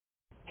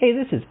Hey,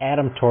 this is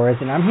Adam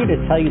Torres, and I'm here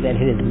to tell you that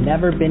it has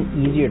never been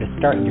easier to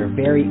start your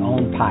very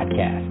own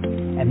podcast.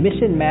 At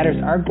Mission Matters,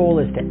 our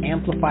goal is to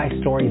amplify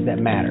stories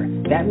that matter.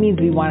 That means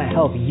we want to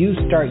help you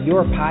start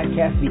your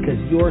podcast because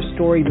your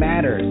story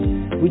matters.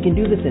 We can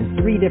do this in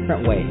 3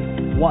 different ways.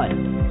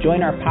 1,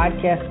 join our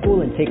podcast school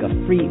and take a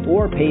free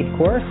or paid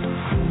course.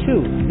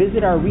 2,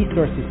 visit our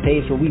resources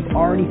page where we've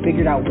already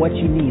figured out what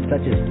you need,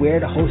 such as where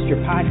to host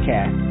your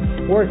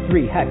podcast. Or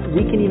 3, heck,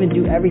 we can even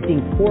do everything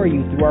for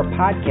you through our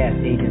podcast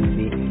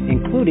agency,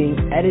 including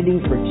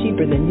editing for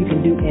cheaper than you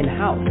can do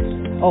in-house.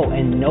 Oh,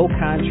 and no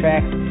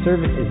contracts,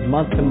 service is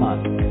month to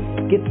month.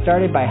 Get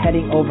started by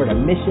heading over to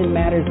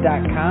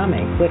missionmatters.com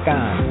and click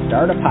on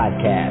Start a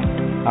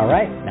Podcast. All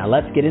right, now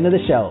let's get into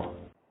the show.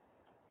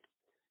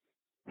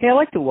 Hey, I'd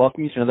like to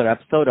welcome you to another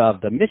episode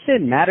of the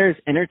Mission Matters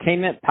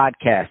Entertainment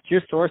Podcast,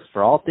 your source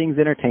for all things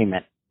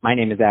entertainment. My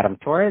name is Adam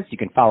Torres. You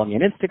can follow me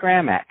on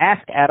Instagram at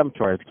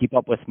AskAdamTorres. Keep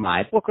up with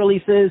my book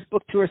releases,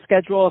 book tour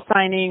schedule,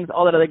 signings,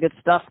 all that other good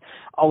stuff.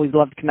 Always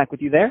love to connect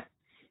with you there.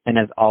 And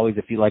as always,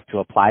 if you'd like to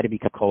apply to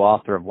become a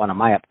co-author of one of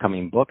my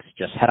upcoming books,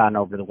 just head on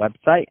over to the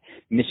website,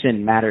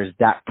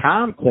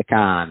 missionmatters.com. Click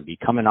on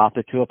Become an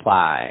Author to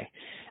apply.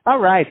 All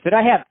right, so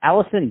I have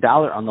Allison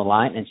Dollar on the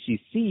line, and she's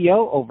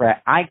CEO over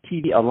at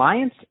ITV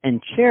Alliance and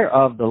chair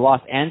of the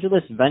Los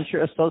Angeles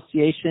Venture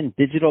Association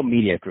Digital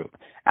Media Group.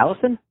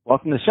 Allison,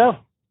 welcome to the show.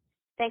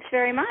 Thanks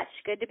very much.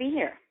 Good to be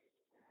here.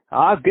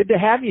 Good to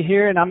have you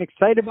here, and I'm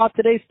excited about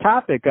today's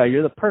topic.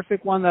 You're the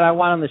perfect one that I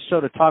want on the show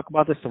to talk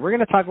about this. So we're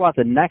going to talk about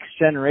the next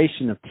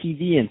generation of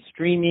TV and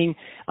streaming.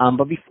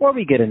 But before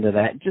we get into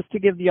that, just to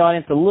give the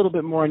audience a little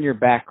bit more on your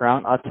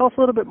background, tell us a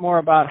little bit more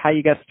about how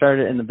you got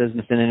started in the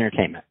business and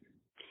entertainment.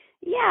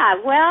 Yeah,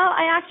 well,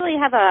 I actually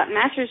have a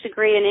master's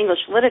degree in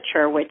English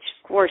literature, which,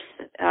 of course,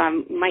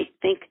 you might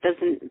think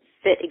doesn't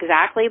fit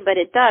exactly, but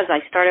it does.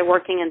 I started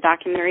working in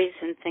documentaries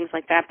and things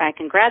like that back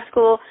in grad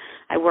school.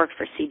 I worked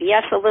for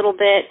CBS a little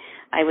bit.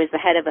 I was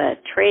the head of a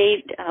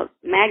trade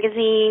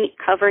magazine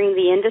covering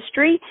the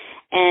industry,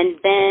 and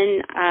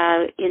then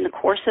in the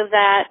course of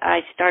that,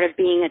 I started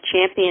being a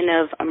champion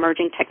of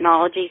emerging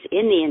technologies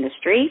in the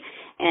industry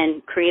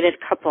and created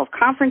a couple of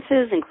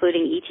conferences,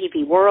 including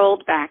ETV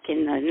World back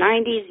in the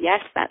 90s.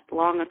 Yes, that's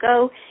long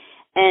ago,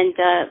 and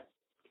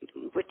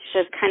which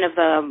has kind of,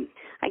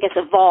 I guess,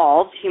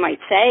 evolved, you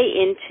might say,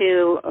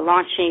 into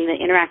launching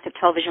the Interactive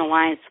Television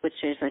Alliance, which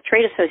is a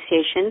trade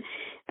association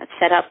that's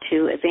set up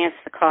to advance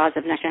the cause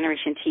of next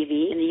generation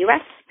TV in the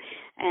U.S.,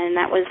 and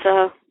that was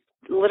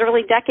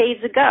literally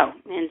decades ago.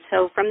 And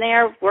so from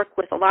there, worked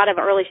with a lot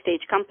of early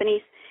stage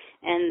companies,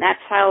 and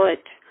that's how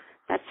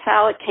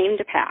it came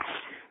to pass.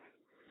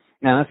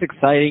 Now, that's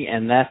exciting,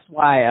 and that's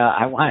why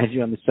I wanted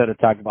you on the show to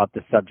talk about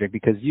this subject,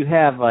 because you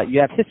have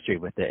history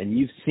with it, and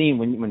you've seen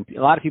when a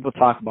lot of people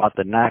talk about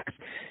the next,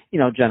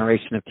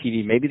 generation of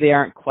TV, maybe they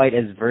aren't quite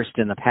as versed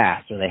in the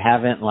past, or they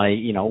haven't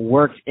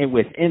worked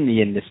within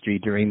the industry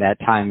during that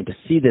time, and to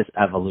see this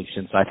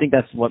evolution. So I think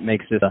that's what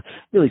makes it a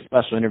really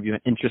special interview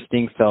and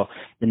interesting. So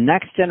the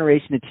next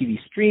generation of TV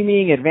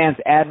streaming,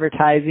 advanced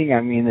advertising,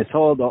 I mean, the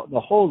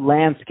whole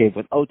landscape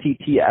with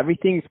OTT,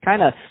 everything's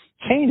kind of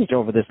changed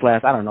over this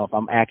last, I don't know if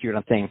I'm accurate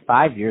on saying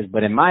 5 years,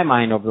 but in my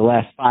mind, over the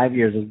last 5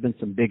 years, there's been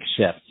some big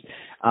shifts.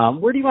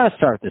 Where do you want to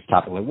start this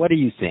topic with? What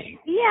are you seeing?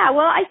 Yeah,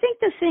 well, I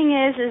think the thing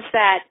is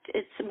that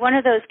it's one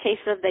of those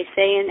cases, they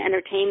say in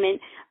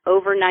entertainment,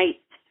 overnight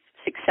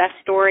success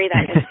story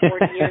that is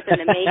 40 years in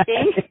the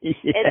making.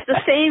 Yeah. It's the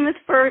same as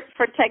for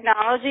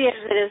technology as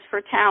it is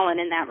for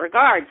talent in that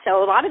regard.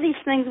 So a lot of these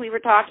things we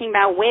were talking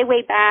about way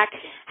back,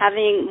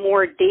 having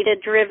more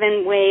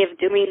data-driven way of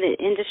doing the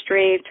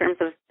industry in terms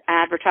of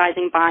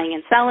advertising, buying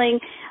and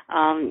selling,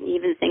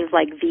 even things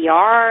like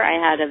VR. I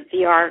had a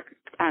VR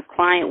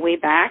client way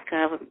back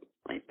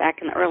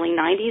in the early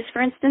 90s,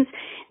 for instance.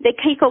 They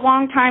take a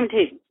long time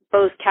to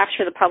both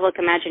capture the public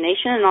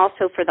imagination and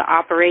also for the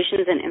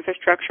operations and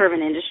infrastructure of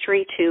an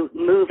industry to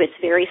move its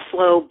very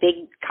slow,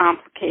 big,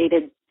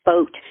 complicated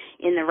boat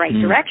in the right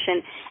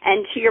direction.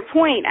 And to your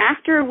point,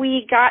 after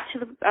we got to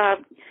the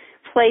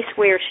place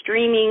where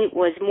streaming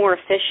was more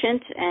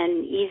efficient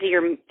and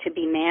easier to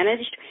be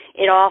managed,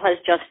 it all has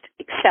just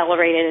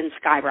accelerated and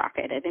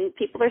skyrocketed. And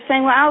people are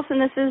saying, well, Allison,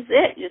 this is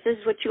it. This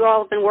is what you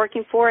all have been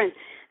working for. And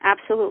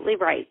absolutely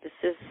right. This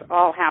is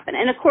all happened.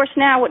 And, of course,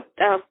 now with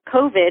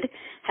COVID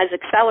has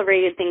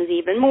accelerated things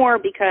even more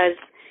because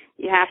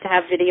you have to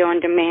have video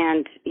on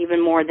demand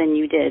even more than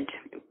you did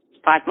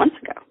 5 months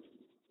ago.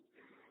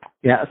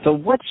 Yeah, so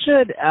what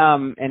should,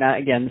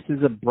 again, this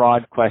is a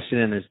broad question,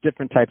 and there's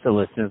different types of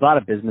listeners. A lot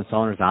of business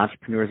owners,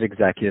 entrepreneurs,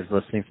 executives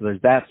listening. So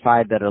there's that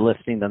side that are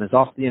listening. Then there's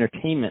also the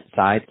entertainment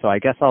side. So I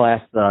guess I'll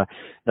ask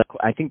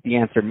I think the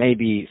answer may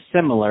be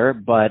similar,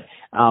 but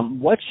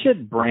what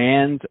should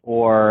brands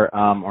or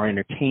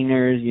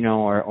entertainers,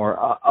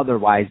 or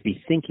otherwise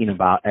be thinking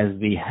about as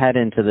we head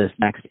into this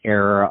next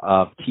era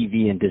of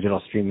TV and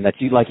digital streaming that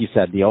like you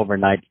said, the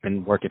overnight's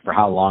been working for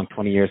how long,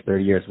 20 years,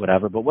 30 years,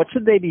 whatever. But what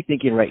should they be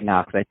thinking right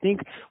now? Because I think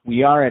think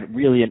we are at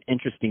really an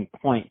interesting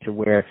point to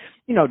where,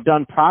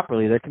 done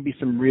properly, there can be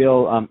some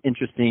real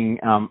interesting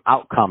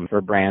outcomes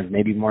for brands,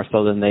 maybe more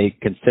so than they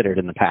considered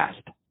in the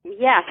past.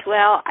 Yes,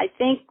 well, I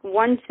think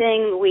one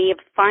thing we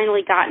have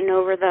finally gotten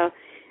over the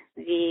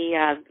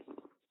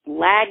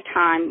lag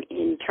time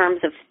in terms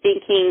of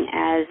thinking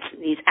as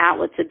these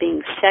outlets are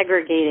being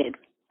segregated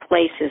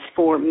places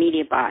for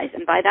media buys.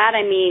 And by that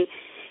I mean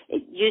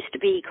it used to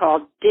be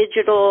called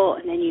digital,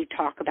 and then you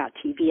talk about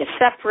TV as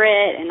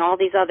separate and all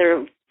these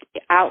other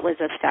outlets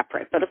as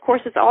separate. But of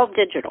course it's all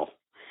digital.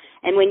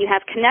 And when you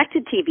have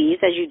connected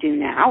TVs, as you do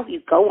now, you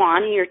go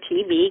on and your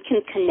TV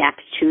can connect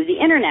to the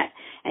internet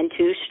and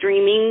to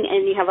streaming,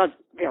 and you have a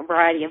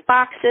variety of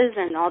boxes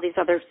and all these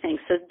other things.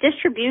 So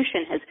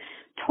distribution has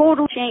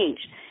totally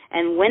changed.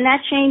 And when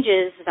that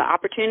changes, the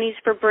opportunities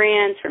for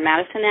brands, for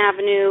Madison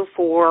Avenue,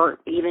 for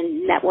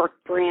even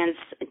network brands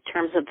in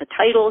terms of the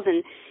titles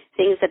and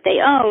things that they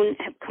own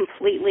have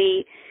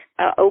completely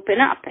open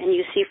up. And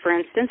you see, for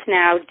instance,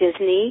 now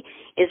Disney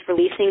is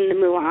releasing the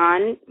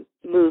Mulan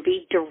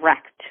movie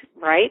direct,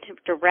 right?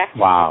 Direct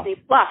wow. to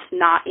Disney Plus,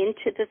 not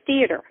into the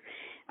theater.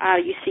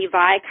 You see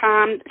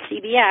Viacom,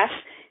 CBS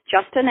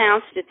just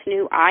announced its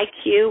new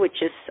EyeQ,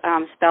 which is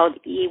spelled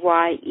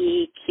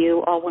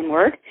EYEQ, all one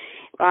word,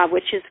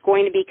 which is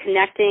going to be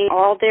connecting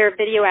all their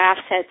video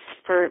assets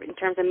in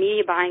terms of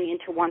media buying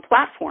into one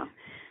platform.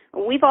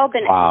 We've all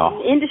been wow. in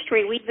the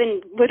industry. We've been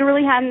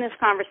literally having this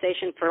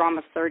conversation for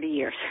almost 30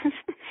 years,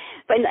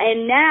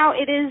 and now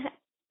it is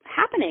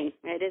happening.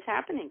 It is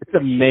happening. It's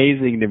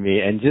amazing to me,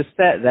 and just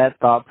that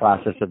thought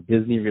process of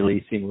Disney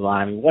releasing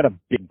Mulan. I mean, what a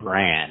big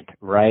brand,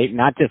 right?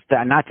 Not just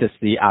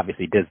the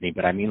obviously Disney,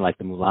 but I mean like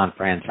the Mulan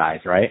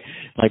franchise, right?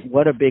 Like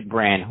what a big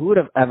brand. Who would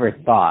have ever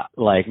thought?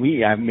 Like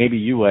maybe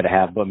you would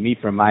have, but me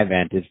from my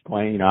vantage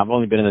point, I've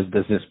only been in this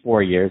business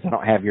 4 years. I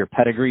don't have your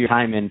pedigree,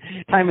 time in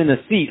the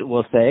seat,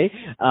 we'll say.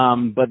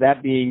 But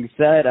that being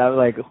said, I was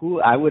like,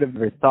 I would have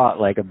never thought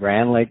like a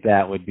brand like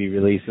that would be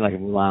releasing like a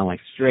Mulan like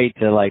straight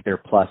to like their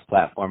Plus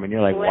platform. And you're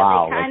like,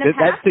 wow,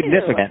 that's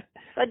significant.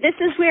 But this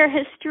is where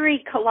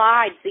history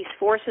collides, these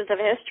forces of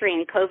history,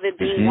 and COVID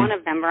being one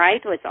of them,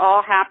 right? It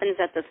all happens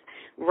at the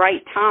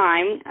right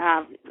time.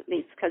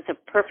 It's because of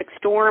perfect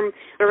storm,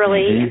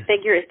 literally and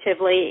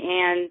figuratively,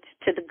 and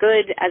to the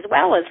good as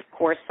well as, of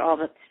course, all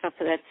the stuff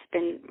that's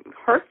been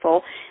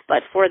hurtful.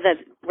 But for the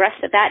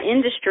rest of that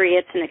industry,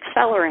 it's an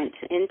accelerant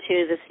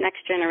into this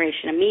next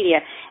generation of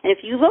media. And if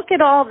you look at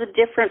all the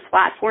different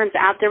platforms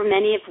out there,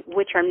 many of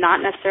which are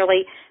not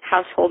necessarily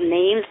household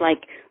names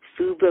like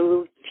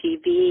Fubo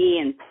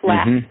TV and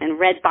Plex and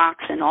Redbox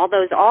and all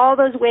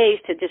those ways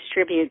to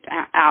distribute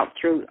out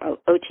through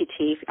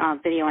OTT,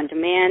 video on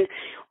demand,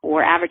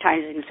 or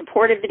advertising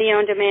supported video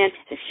on demand.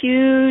 It's a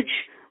huge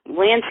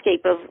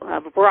landscape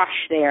of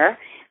rush there.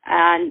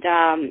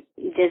 And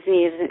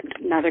Disney is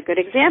another good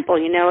example.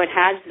 It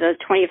has the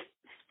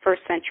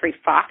 21st Century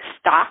Fox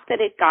stock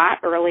that it got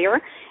earlier,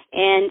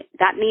 and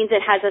that means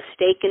it has a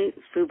stake in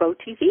Fubo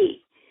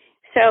TV.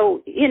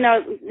 So,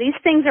 these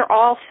things are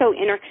all so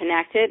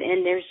interconnected,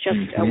 and there's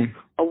just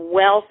a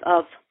wealth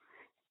of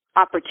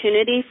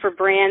opportunity for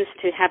brands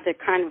to have their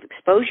kind of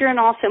exposure, and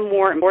also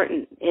more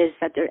important is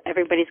that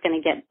everybody's going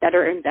to get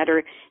better and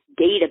better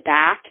data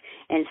back,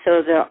 and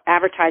so the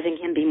advertising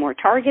can be more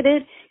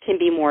targeted, can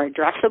be more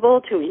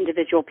addressable to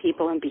individual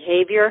people and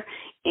behavior,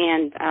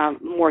 and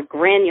more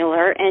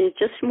granular, and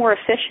just more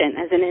efficient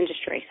as an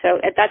industry. So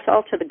that's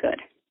all to the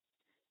good.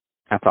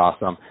 That's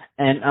awesome.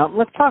 And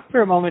let's talk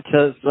for a moment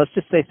let's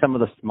just say some of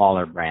the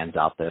smaller brands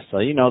out there. So,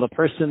 the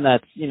person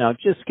that's,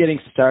 just getting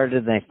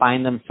started and they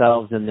find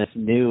themselves in this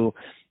new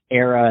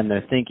era and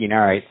they're thinking,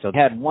 all right, so they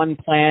had one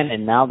plan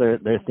and now they're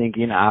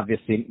thinking,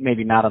 obviously,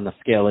 maybe not on the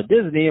scale of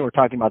Disney. We're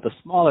talking about the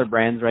smaller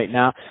brands right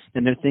now,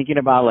 and they're thinking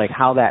about like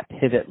how that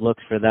pivot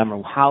looks for them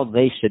or how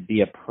they should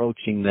be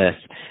approaching this.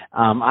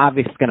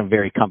 Obviously, it's going to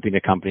vary company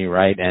to company,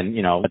 right? And,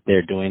 what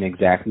they're doing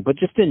exactly, but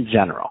just in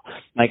general,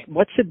 like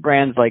what should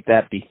brands like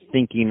that be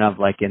thinking of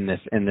like in this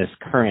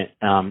current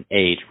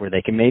age where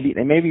they may be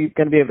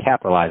going to be able to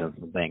capitalize on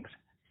some things?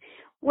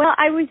 Well,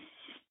 I would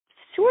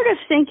sort of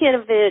think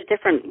of it a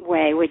different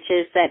way, which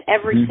is that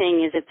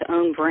everything is its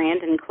own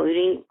brand,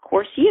 including, of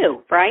course,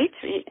 you, right?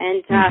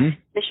 And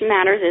Mission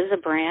Matters is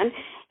a brand.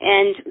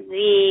 And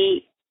the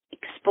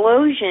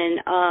explosion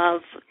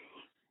of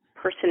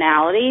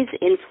personalities,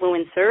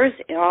 influencers,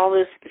 all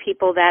those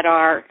people that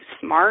are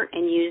smart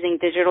and using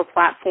digital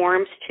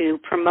platforms to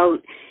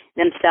promote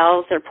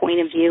themselves, their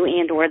point of view,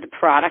 and or the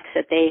products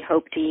that they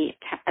hope to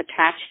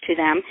attach to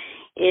them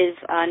is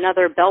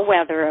another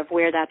bellwether of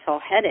where that's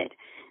all headed.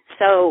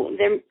 So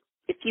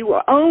if you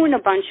own a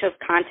bunch of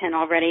content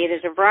already,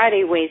 there's a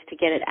variety of ways to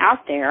get it out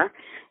there,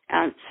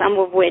 some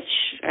of which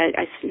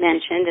I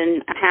mentioned,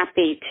 and I'm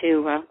happy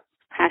to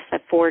pass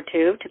that forward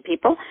to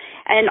people.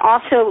 And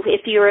also,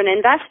 if you're an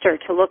investor,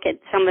 to look at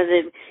some of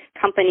the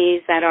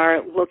companies that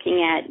are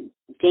looking at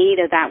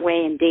data that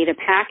way and data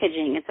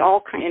packaging. It's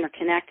all kind of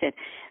interconnected.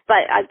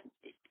 But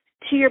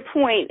to your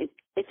point,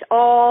 it's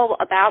all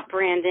about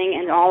branding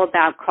and all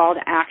about call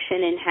to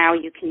action and how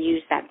you can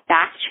use that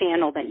back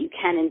channel that you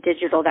can in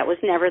digital. That was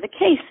never the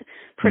case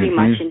pretty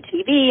much in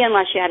TV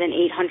unless you had an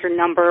 800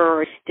 number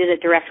or did a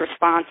direct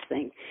response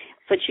thing.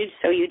 But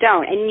you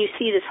don't. And you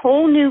see this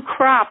whole new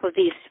crop of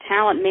these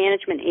talent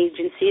management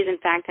agencies. In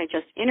fact, I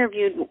just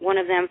interviewed one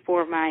of them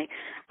for my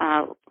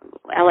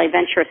LA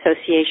Venture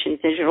Association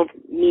digital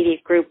media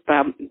group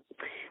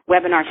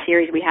webinar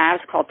series we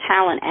have. It's called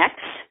Talent X.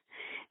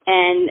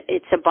 And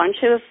it's a bunch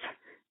of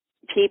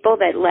people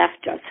that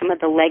left some of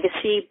the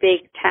legacy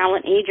big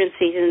talent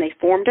agencies, and they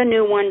formed a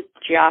new one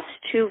just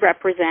to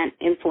represent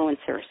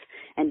influencers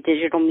and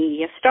digital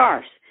media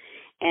stars.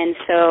 And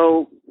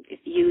so if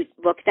you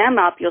look them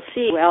up, you'll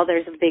see, well,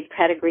 there's a big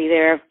pedigree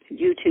there of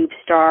YouTube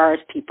stars,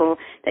 people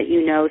that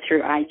you know through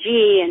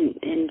IG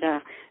and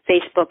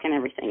Facebook and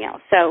everything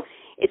else. So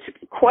it's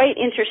quite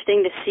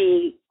interesting to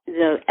see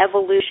the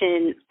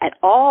evolution at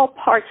all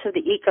parts of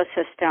the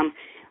ecosystem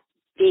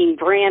being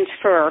brand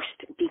first,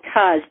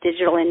 because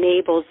digital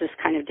enables this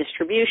kind of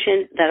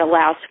distribution that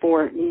allows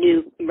for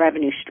new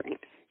revenue streams.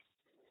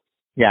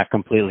 Yeah,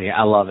 completely.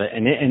 I love it.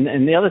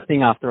 And the other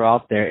thing I'll throw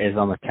out there is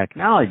on the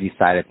technology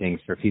side of things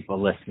for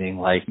people listening,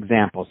 like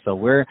example. So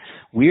we're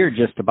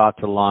just about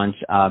to launch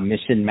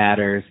Mission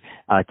Matters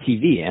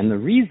TV. And the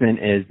reason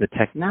is the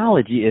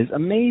technology is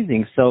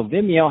amazing. So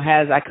Vimeo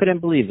has, I couldn't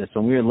believe this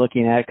when we were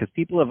looking at it, because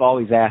people have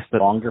always asked for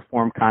longer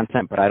form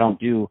content, but I don't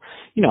do,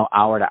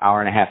 hour to hour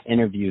and a half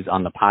interviews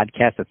on the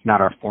podcast. That's not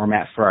our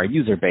format for our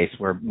user base,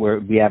 where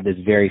we have this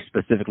very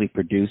specifically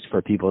produced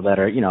for people that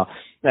are,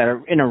 that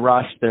are in a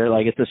rush. They're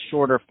like, it's a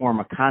shorter form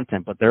of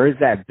content, but there is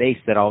that base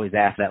that always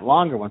asks that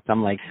longer one. So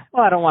I'm like,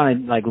 well, I don't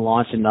want to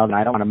launch another.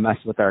 I don't want to mess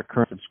with our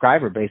current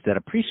subscriber base that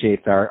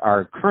appreciates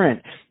our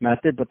current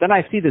method. But then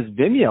I see this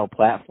Vimeo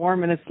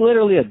platform, and it's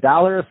literally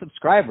 $1 a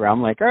subscriber.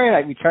 I'm like, all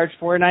right, we charge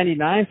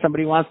 $4.99.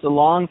 Somebody wants the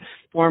long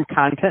form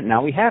content.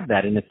 Now we have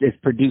that, and it's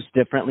produced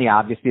differently.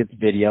 Obviously, it's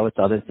video, it's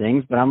other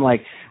things, but I'm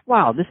like,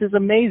 wow, this is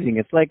amazing.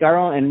 It's like our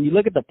own, and you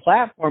look at the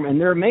platform,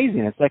 and they're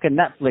amazing. It's like a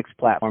Netflix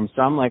platform.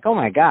 So I'm like, oh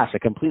my gosh, a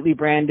completely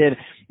branded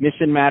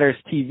Mission Matters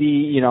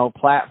TV,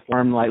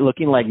 platform, like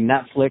looking like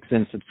Netflix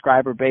and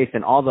subscriber base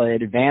and all the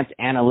advanced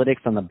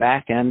analytics on the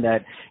back end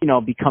that,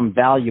 become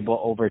valuable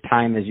over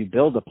time as you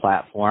build a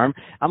platform.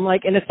 I'm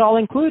like, and it's all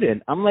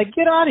included. I'm like,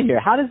 get out of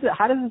here. How does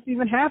this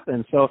even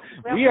happen? So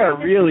we are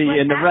really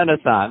in the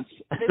Renaissance.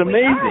 It's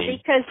amazing.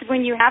 Because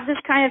when you have this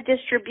kind of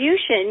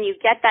distribution, you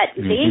get that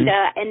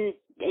data, and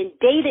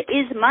data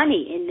is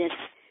money in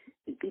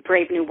this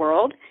brave new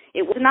world.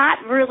 It was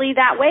not really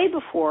that way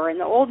before. In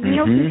the old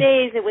Nielsen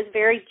days, it was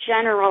very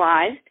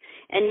generalized.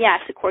 And yes,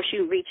 of course,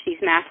 you reach these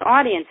mass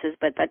audiences,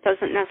 but that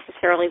doesn't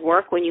necessarily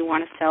work when you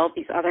want to sell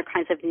these other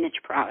kinds of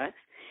niche products.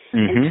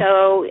 And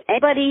so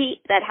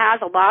anybody that has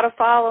a lot of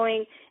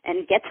following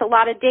and gets a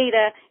lot of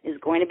data is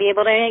going to be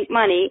able to make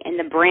money, and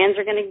the brands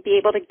are going to be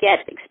able to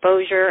get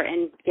exposure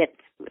and get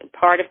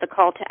part of the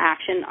call to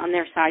action on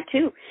their side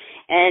too.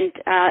 And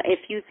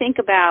if you think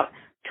about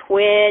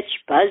Twitch,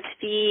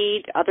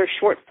 BuzzFeed, other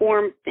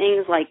short-form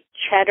things like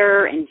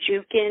Cheddar and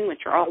Jukin,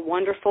 which are all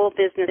wonderful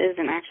businesses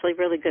and actually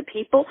really good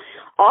people,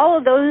 all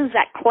of those,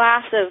 that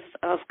class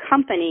of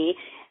company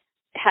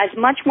has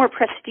much more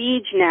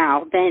prestige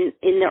now than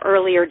in the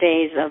earlier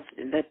days of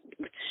the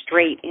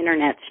straight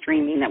internet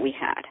streaming that we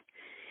had.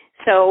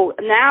 So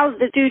now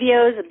the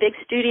studios, the big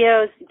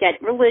studios,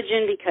 get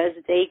religion because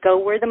they go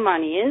where the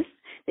money is,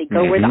 they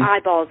go where the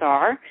eyeballs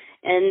are,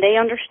 and they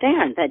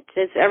understand that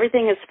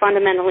everything has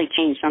fundamentally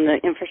changed on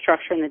the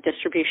infrastructure and the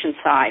distribution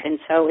side, and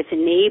so it's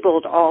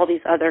enabled all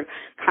these other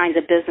kinds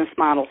of business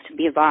models to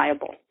be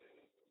viable.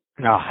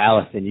 Oh,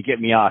 Allison, you get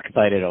me all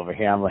excited over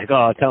here. I'm like,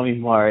 oh, tell me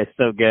more. It's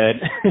so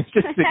good. It's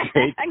just a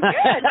great time.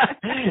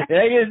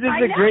 It's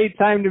just a great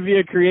time to be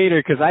a creator,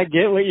 because I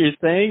get what you're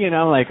saying, and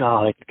I'm like,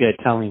 oh, it's good.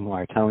 Tell me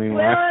more. Well,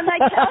 and I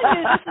tell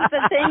you, this is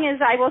the thing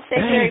is, I will say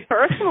very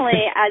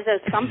personally, as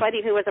somebody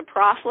who was a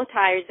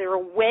proselytizer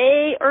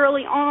way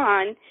early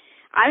on,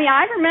 I mean,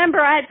 I remember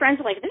I had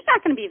friends like, there's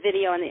not going to be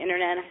video on the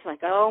internet. And I was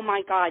like, oh,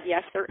 my God,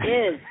 yes, there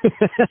is.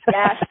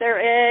 Yes, there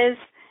is.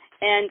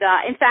 And,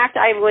 in fact,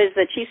 I was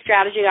the chief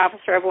strategy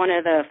officer of one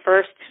of the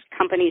first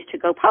companies to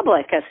go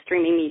public, a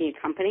streaming media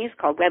company. It's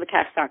called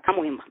Webcast.com.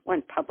 We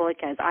went public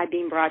as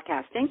iBeam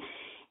Broadcasting.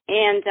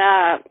 And,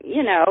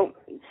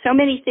 so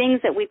many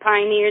things that we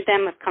pioneered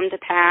them have come to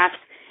pass,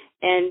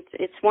 and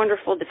it's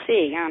wonderful to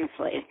see,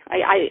 honestly.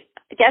 I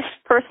guess,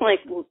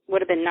 personally, it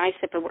would have been nice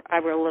if I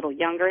were a little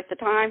younger at the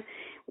time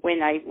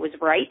when I was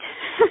right.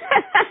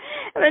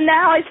 But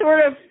now I sort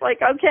of like,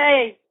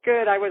 okay,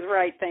 good, I was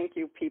right. Thank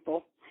you,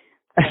 people.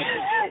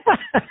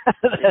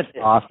 That's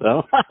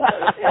awesome.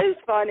 It's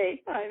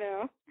funny, I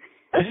know.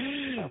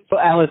 So,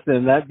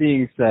 Allison, that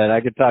being said, I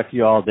could talk to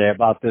you all day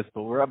about this,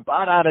 but we're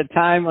about out of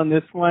time on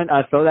this one.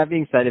 So that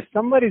being said, if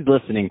somebody's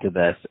listening to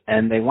this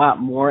and they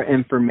want more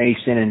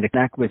information and to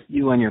connect with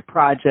you on your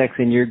projects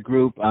and your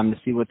group to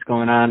see what's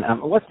going on,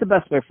 what's the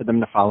best way for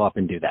them to follow up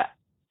and do that?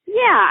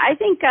 Yeah, I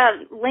think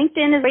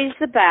LinkedIn is always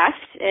the best.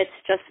 It's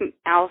just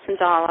Allison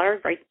Dollar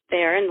right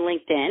there in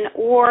LinkedIn.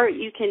 Or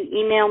you can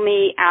email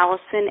me,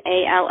 Allison,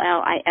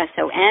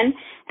 Allison,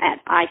 at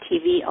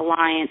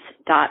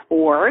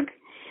itvalliance.org.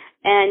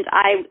 And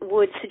I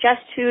would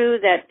suggest, too,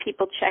 that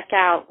people check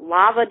out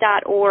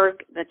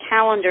lava.org, the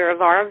calendar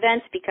of our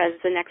events, because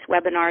the next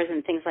webinars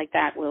and things like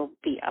that will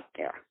be up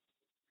there.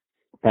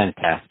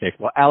 Fantastic.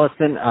 Well,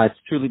 Allison, it's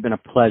truly been a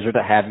pleasure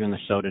to have you on the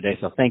show today.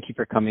 So thank you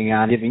for coming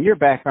on, giving your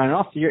background and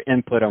also your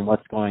input on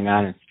what's going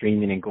on in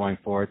streaming and going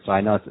forward. So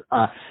I know it's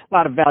a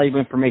lot of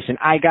valuable information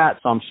I got,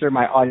 so I'm sure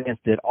my audience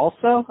did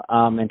also.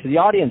 And to the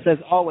audience, as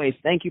always,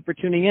 thank you for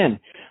tuning in.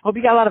 Hope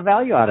you got a lot of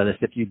value out of this.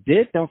 If you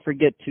did, don't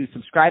forget to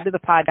subscribe to the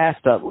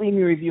podcast, leave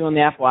me a review on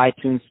the Apple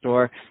iTunes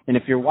Store. And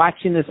if you're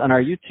watching this on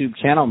our YouTube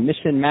channel,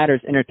 Mission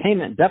Matters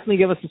Entertainment, definitely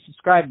give us a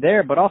subscribe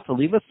there, but also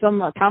leave us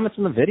some comments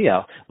on the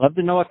video. Love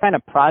to know what kind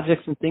of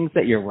projects and things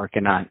that you're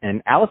working on.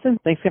 And Allison,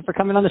 thanks again for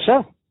coming on the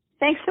show.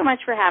 Thanks so much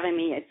for having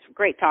me. It's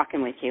great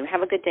talking with you.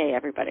 Have a good day,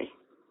 everybody.